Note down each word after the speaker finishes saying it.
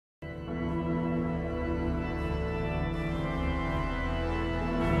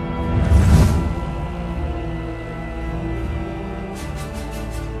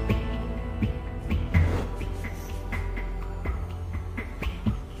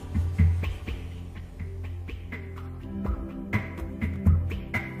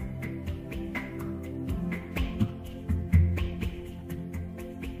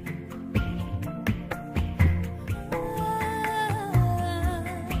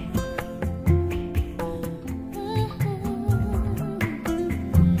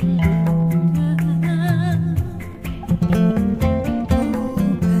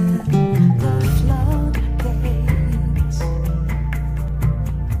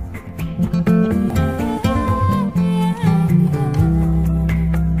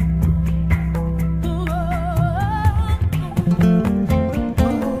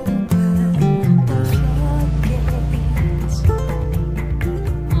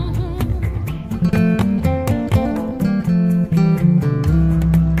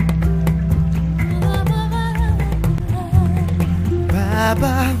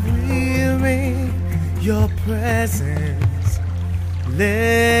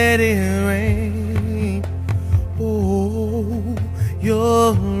let it rain. Oh,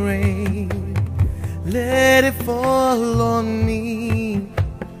 your rain, let it fall on me.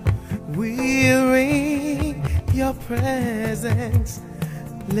 We're in your presence,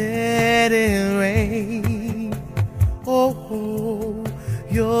 let it rain. Oh,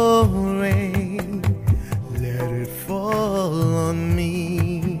 your rain, let it fall on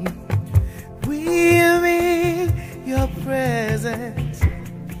me. We're in your presence,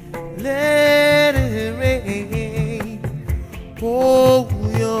 let it rain. Oh,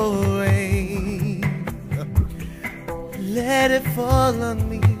 your rain, let it fall on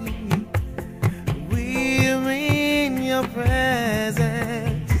me. We're in your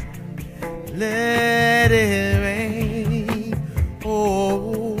presence, let it rain.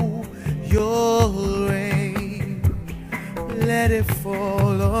 Oh, your rain, let it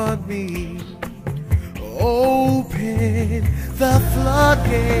fall on me. Open the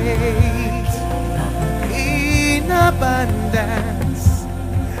floodgates in abundance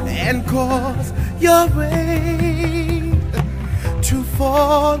and cause your rain to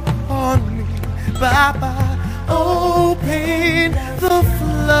fall on me. Baba, open the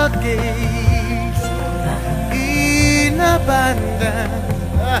floodgates in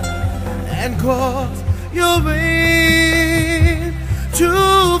abundance and cause your rain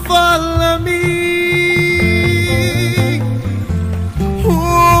to fall on me.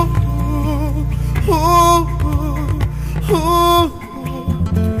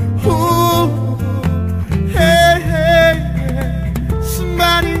 Hey, hey,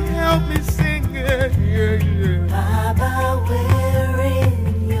 somebody help me sing it. Baba, we're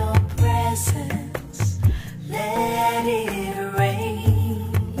in your presence, let it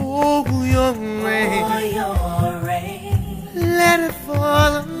rain. Oh, your rain, Oh, your rain, let it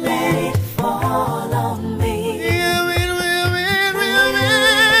fall on me. let it fall on me. We're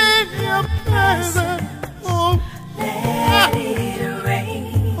in your presence. Oh, Let it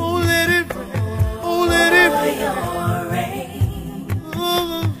rain. oh, let it rain. Oh, let it Oh, rain. your rain,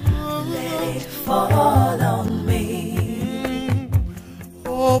 Oh, let it fall on me.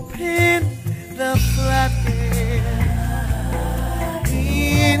 open the floodgates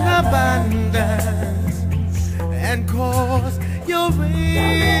in abundance and cause your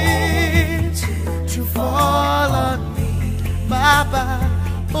rain to fall on me. Baba,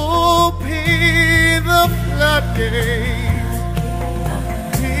 open the floodgates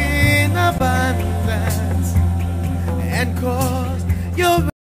in abundance and cause your